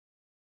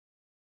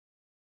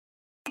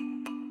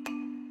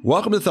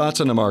Welcome to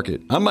Thoughts on the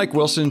Market. I'm Mike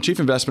Wilson, Chief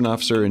Investment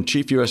Officer and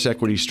Chief U.S.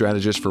 Equity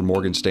Strategist for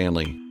Morgan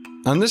Stanley.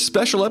 On this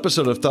special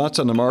episode of Thoughts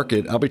on the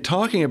Market, I'll be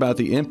talking about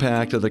the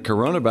impact of the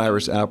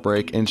coronavirus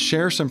outbreak and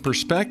share some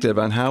perspective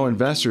on how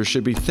investors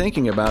should be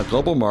thinking about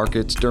global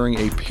markets during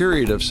a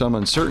period of some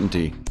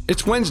uncertainty.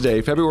 It's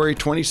Wednesday, February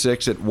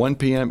 26 at 1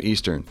 p.m.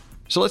 Eastern.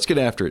 So let's get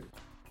after it.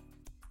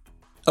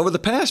 Over the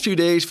past few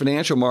days,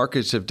 financial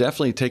markets have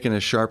definitely taken a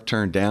sharp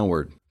turn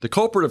downward. The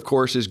culprit, of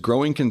course, is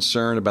growing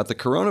concern about the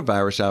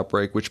coronavirus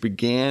outbreak, which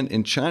began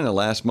in China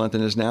last month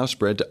and has now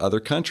spread to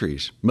other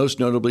countries, most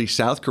notably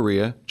South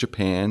Korea,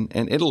 Japan,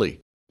 and Italy.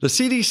 The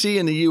CDC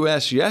in the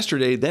U.S.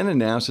 yesterday then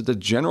announced that the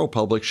general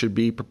public should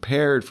be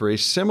prepared for a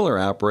similar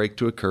outbreak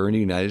to occur in the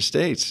United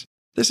States.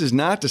 This is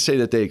not to say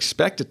that they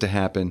expect it to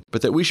happen,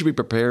 but that we should be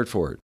prepared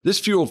for it. This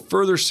fueled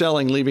further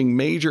selling, leaving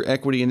major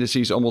equity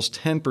indices almost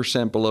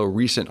 10% below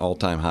recent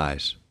all-time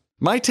highs.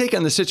 My take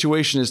on the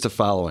situation is the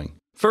following.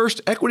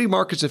 First, equity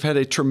markets have had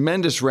a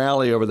tremendous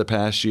rally over the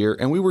past year,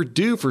 and we were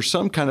due for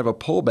some kind of a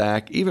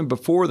pullback even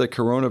before the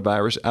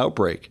coronavirus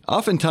outbreak.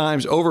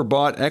 Oftentimes,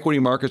 overbought equity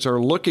markets are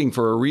looking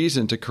for a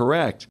reason to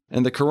correct,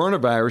 and the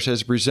coronavirus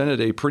has presented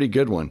a pretty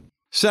good one.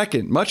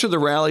 Second, much of the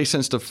rally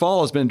since the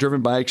fall has been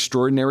driven by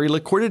extraordinary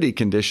liquidity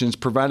conditions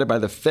provided by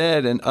the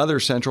Fed and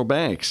other central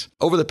banks.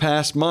 Over the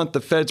past month,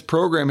 the Fed's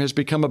program has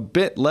become a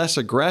bit less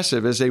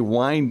aggressive as they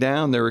wind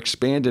down their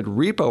expanded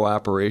repo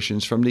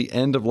operations from the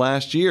end of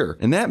last year,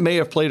 and that may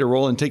have played a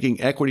role in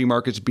taking equity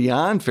markets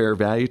beyond fair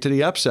value to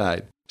the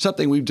upside,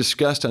 something we've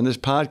discussed on this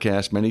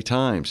podcast many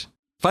times.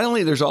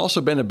 Finally, there's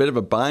also been a bit of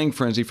a buying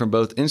frenzy from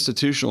both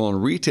institutional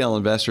and retail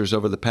investors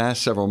over the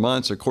past several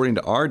months, according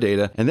to our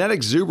data, and that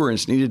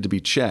exuberance needed to be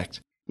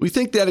checked. We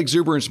think that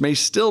exuberance may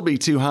still be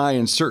too high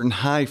in certain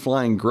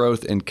high-flying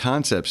growth and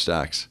concept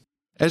stocks.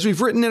 As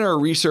we've written in our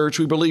research,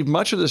 we believe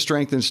much of the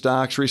strength in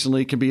stocks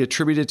recently can be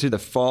attributed to the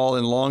fall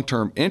in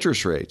long-term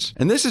interest rates,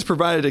 and this has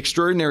provided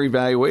extraordinary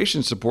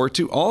valuation support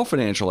to all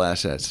financial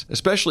assets,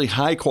 especially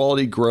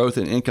high-quality growth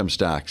and income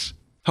stocks.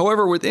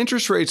 However, with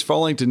interest rates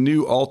falling to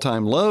new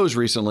all-time lows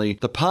recently,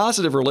 the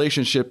positive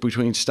relationship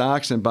between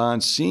stocks and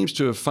bonds seems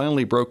to have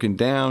finally broken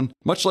down,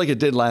 much like it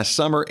did last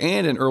summer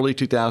and in early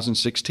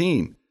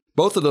 2016.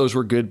 Both of those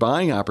were good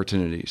buying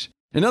opportunities.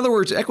 In other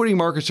words, equity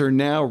markets are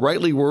now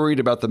rightly worried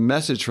about the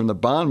message from the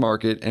bond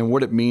market and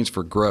what it means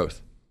for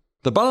growth.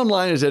 The bottom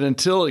line is that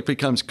until it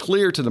becomes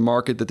clear to the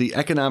market that the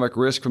economic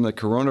risk from the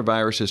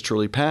coronavirus has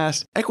truly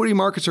passed, equity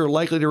markets are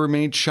likely to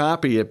remain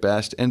choppy at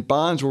best and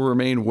bonds will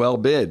remain well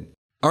bid.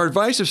 Our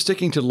advice of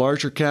sticking to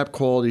larger cap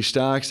quality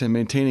stocks and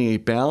maintaining a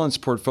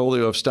balanced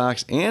portfolio of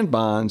stocks and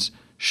bonds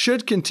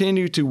should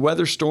continue to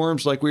weather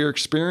storms like we are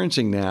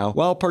experiencing now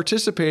while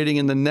participating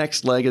in the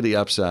next leg of the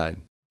upside.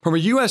 From a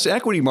U.S.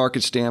 equity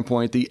market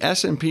standpoint, the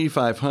S&P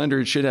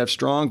 500 should have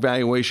strong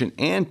valuation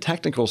and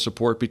technical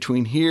support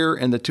between here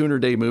and the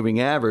 200-day moving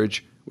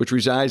average, which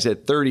resides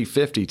at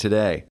 3050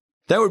 today.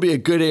 That would be a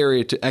good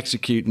area to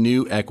execute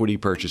new equity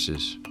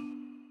purchases.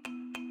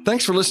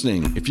 Thanks for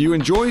listening. If you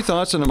enjoy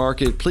Thoughts on the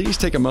Market, please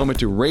take a moment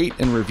to rate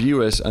and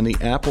review us on the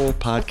Apple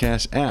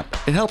Podcast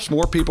app. It helps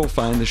more people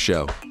find the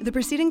show. The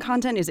preceding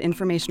content is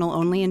informational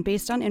only and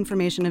based on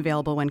information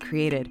available when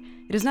created.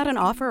 It is not an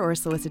offer or a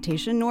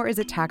solicitation, nor is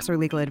it tax or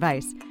legal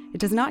advice. It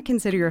does not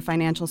consider your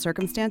financial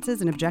circumstances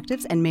and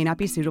objectives and may not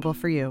be suitable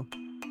for you.